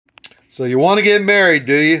So you want to get married,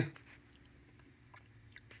 do you?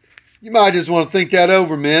 You might just want to think that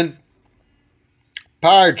over, men.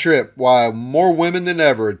 Power trip, why more women than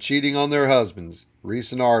ever are cheating on their husbands.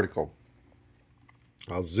 Recent article.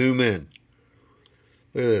 I'll zoom in.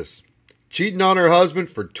 Look at this. Cheating on her husband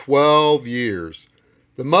for 12 years.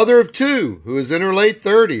 The mother of two, who is in her late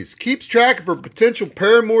 30s, keeps track of her potential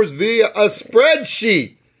paramours via a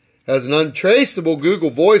spreadsheet, has an untraceable Google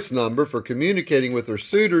Voice number for communicating with her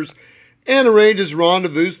suitors, and arranges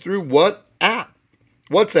rendezvous through WhatsApp.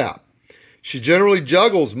 She generally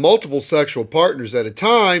juggles multiple sexual partners at a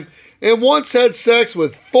time and once had sex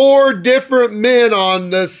with 4 different men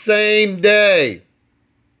on the same day.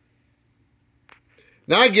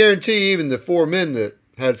 Now, I guarantee you, even the 4 men that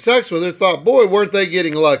had sex with her thought, boy, weren't they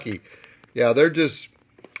getting lucky. Yeah, they're just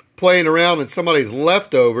playing around in somebody's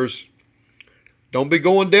leftovers. Don't be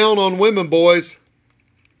going down on women, boys.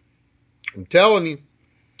 I'm telling you.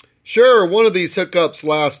 Sure, one of these hookups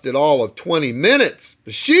lasted all of 20 minutes,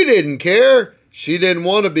 but she didn't care. She didn't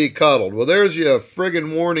want to be cuddled. Well, there's your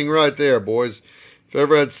friggin' warning right there, boys. If you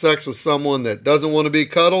ever had sex with someone that doesn't want to be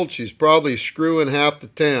cuddled, she's probably screwing half the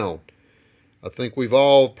town. I think we've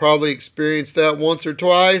all probably experienced that once or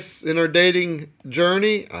twice in our dating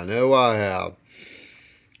journey. I know I have.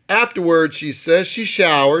 Afterwards, she says she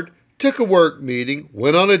showered, took a work meeting,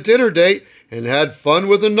 went on a dinner date, and had fun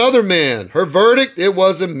with another man. Her verdict, it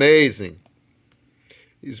was amazing.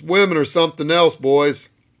 These women are something else, boys.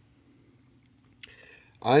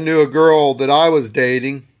 I knew a girl that I was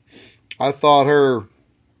dating. I thought her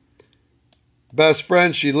best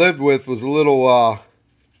friend she lived with was a little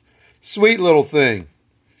sweet little thing.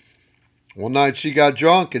 One night she got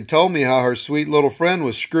drunk and told me how her sweet little friend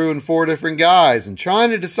was screwing 4 different guys and trying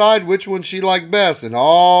to decide which one she liked best, and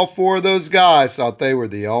all 4 of those guys thought they were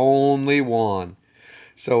the only one.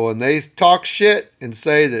 So when they talk shit and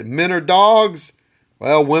say that men are dogs,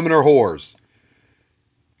 well, women are whores.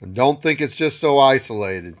 And don't think it's just so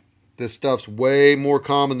isolated. This stuff's way more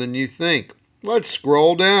common than you think. Let's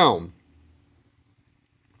scroll down.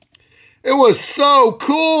 It was so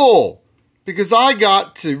cool because I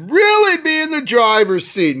got to really be in the driver's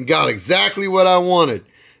seat and got exactly what I wanted.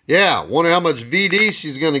 Yeah, wonder how much VD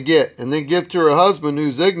she's going to get and then give to her husband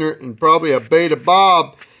who's ignorant and probably a beta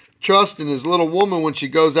Bob trusting his little woman when she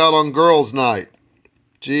goes out on girls' night.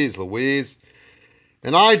 Jeez Louise.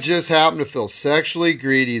 And I just happened to feel sexually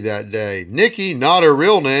greedy that day. Nikki, not her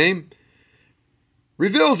real name,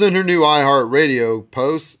 reveals in her new iHeartRadio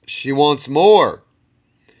post she wants more.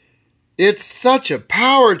 It's such a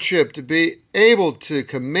power trip to be able to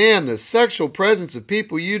command the sexual presence of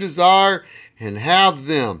people you desire and have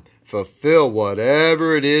them fulfill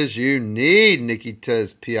whatever it is you need, Nikki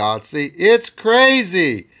says Piazzi. It's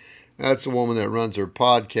crazy. That's a woman that runs her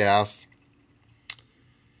podcast.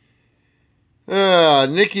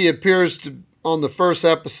 Nikki appears on the first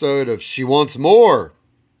episode of She Wants More,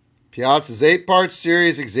 Piazza's 8-part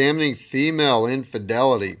series examining female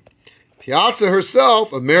infidelity. Piazza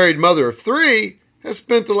herself, a married mother of 3, has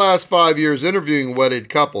spent the last 5 years interviewing wedded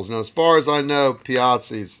couples. Now, as far as I know,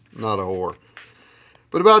 Piazzi's not a whore.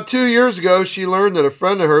 But about 2 years ago, she learned that a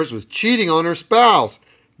friend of hers was cheating on her spouse.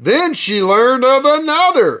 Then she learned of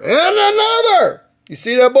another and another. You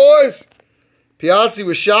see that, boys? Piazzi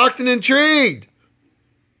was shocked and intrigued.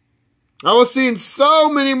 I was seeing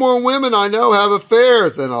so many more women I know have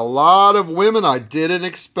affairs and a lot of women I didn't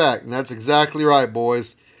expect. And that's exactly right,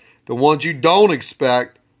 boys. The ones you don't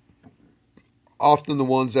expect, often the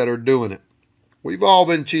ones that are doing it. We've all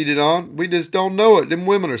been cheated on. We just don't know it. Them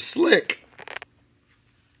women are slick.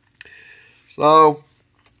 So,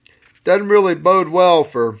 doesn't really bode well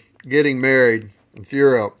for getting married. If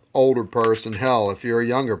you're an older person, hell, if you're a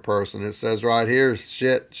younger person, it says right here,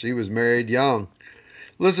 shit, she was married young.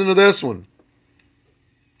 Listen to this one.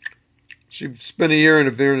 She spent a year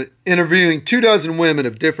interviewing 24 women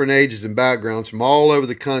of different ages and backgrounds from all over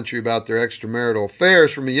the country about their extramarital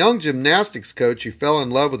affairs, from a young gymnastics coach who fell in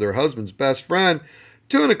love with her husband's best friend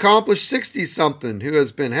to an accomplished 60-something who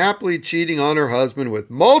has been happily cheating on her husband with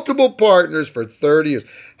multiple partners for 30 years.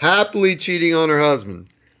 Happily cheating on her husband.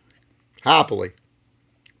 Happily.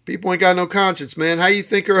 People ain't got no conscience, man. How you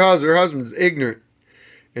think her husband's ignorant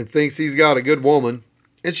and thinks he's got a good woman?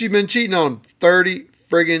 And she's been cheating on him 30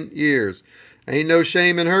 friggin' years. Ain't no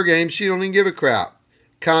shame in her game. She don't even give a crap.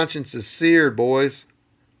 Conscience is seared, boys.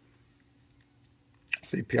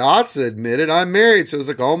 See, Piazza admitted, I'm married. So it's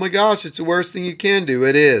like, oh my gosh, it's the worst thing you can do.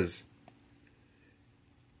 It is.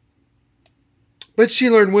 But she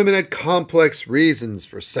learned women had complex reasons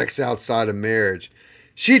for sex outside of marriage.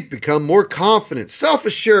 She'd become more confident,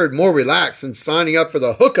 self-assured, more relaxed since signing up for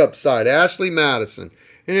the hookup site, Ashley Madison.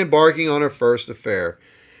 and embarking on her first affair.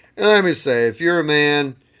 And let me say, if you're a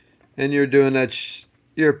man and you're doing that,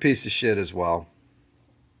 you're a piece of shit as well.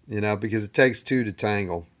 You know, because it takes two to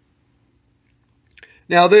tangle.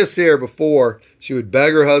 Now this here, before, she would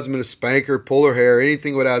beg her husband to spank her, pull her hair,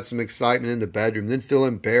 anything would add some excitement in the bedroom, then feel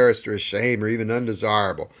embarrassed or ashamed or even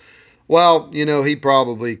undesirable. Well, you know, he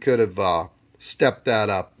probably could have stepped that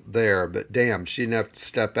up there, but damn, she didn't have to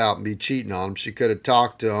step out and be cheating on him. She could have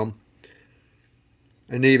talked to him,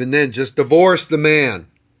 and even then, just divorce the man.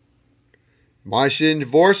 Why she didn't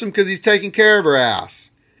divorce him? Because he's taking care of her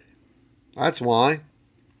ass. That's why.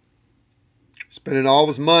 Spending all of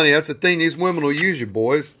his money. That's the thing. These women will use you,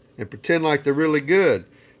 boys, and pretend like they're really good.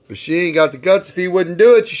 But she ain't got the guts. If he wouldn't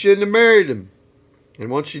do it, she shouldn't have married him. And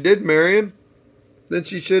once she did marry him, then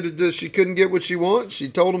she couldn't get what she wants. She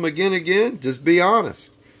told him again, just be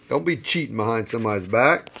honest. Don't be cheating behind somebody's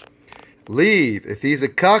back. Leave. If he's a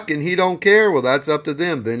cuck and he don't care, well, that's up to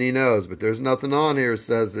them. Then he knows. But there's nothing on here that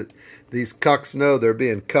says that these cucks know they're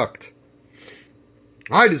being cucked.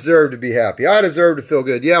 I deserve to be happy. I deserve to feel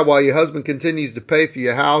good. Yeah, while your husband continues to pay for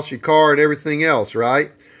your house, your car, and everything else,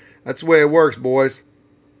 right? That's the way it works, boys.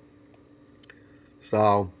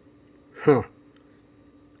 So,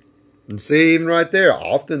 And see, even right there,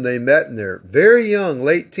 often they met in their very young,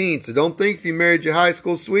 late teens. So don't think if you married your high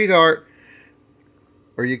school sweetheart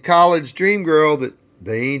or your college dream girl that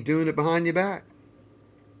they ain't doing it behind your back.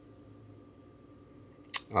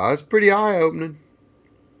 That's pretty eye-opening.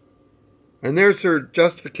 And there's her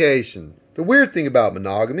justification. The weird thing about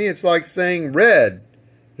monogamy, it's like saying red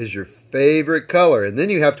is your favorite color. And then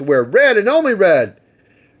you have to wear red and only red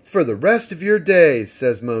for the rest of your days,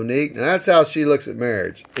 says Monique. Now that's how she looks at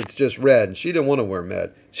marriage. It's just red, and she didn't want to wear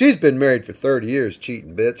red. She's been married for 30 years,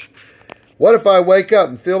 cheating bitch. What if I wake up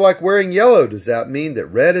and feel like wearing yellow? Does that mean that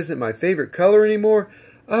red isn't my favorite color anymore?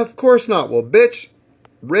 Of course not. Well, bitch,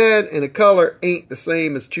 red and a color ain't the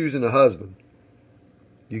same as choosing a husband.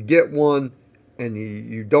 You get one and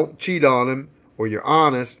you don't cheat on him, or you're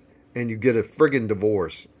honest and you get a friggin'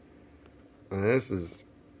 divorce. Now, this is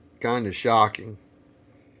kind of shocking.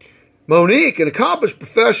 Monique, an accomplished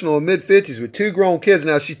professional in mid-50s with 2 grown kids.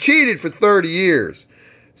 Now, she cheated for 30 years.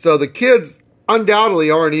 So the kids undoubtedly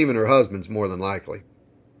aren't even her husband's, more than likely.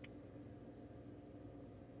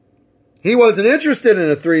 He wasn't interested in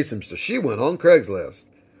a threesome, so she went on Craigslist.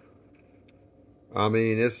 I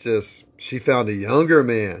mean, it's just, she found a younger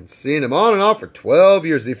man, seeing him on and off for 12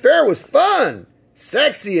 years. The affair was fun,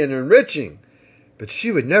 sexy, and enriching, but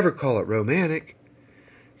she would never call it romantic.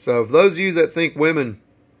 So, for those of you that think women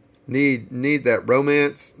need that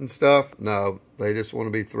romance and stuff, no, they just want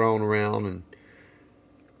to be thrown around, and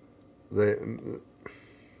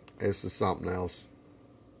this is something else.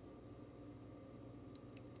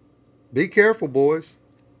 Be careful, boys.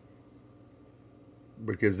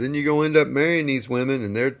 Because then you're going to end up marrying these women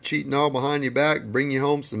and they're cheating all behind your back, bring you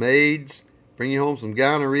home some AIDS, bring you home some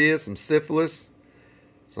gonorrhea, some syphilis,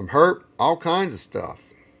 some herp, all kinds of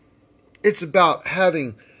stuff. It's about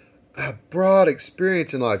having a broad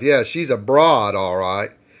experience in life. Yeah, she's a broad, all right.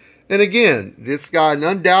 And again, this guy,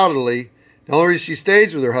 undoubtedly, the only reason she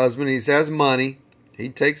stays with her husband, he has money, he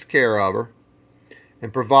takes care of her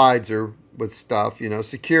and provides her with stuff, you know,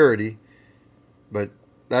 security. But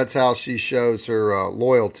that's how she shows her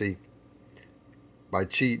loyalty, by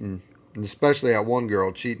cheating, and especially that one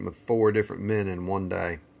girl cheating with 4 different men in one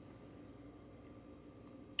day.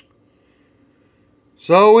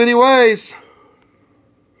 So anyways,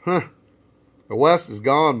 the West is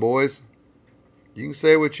gone, boys. You can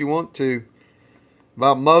say what you want to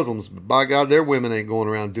about Muslims, but by God, their women ain't going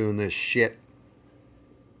around doing this shit.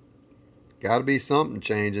 Got to be something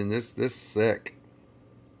changing. This is sick.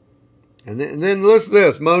 And then listen to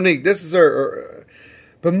this, Monique. This is her.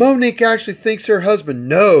 But Monique actually thinks her husband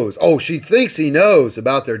knows. Oh, she thinks he knows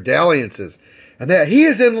about their dalliances, and that he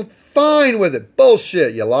is in fine with it.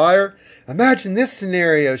 Bullshit, you liar. Imagine this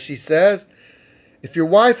scenario, she says. If your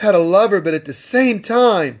wife had a lover, but at the same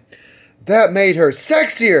time, that made her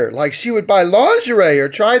sexier, like she would buy lingerie or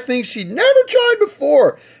try things she'd never tried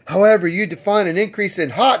before. However, you define an increase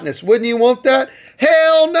in hotness. Wouldn't you want that?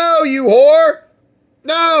 Hell no, you whore.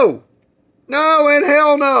 No. No and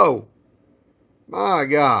hell no. My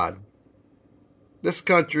God. This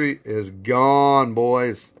country is gone,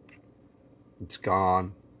 boys. It's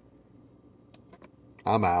gone.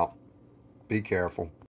 I'm out. Be careful.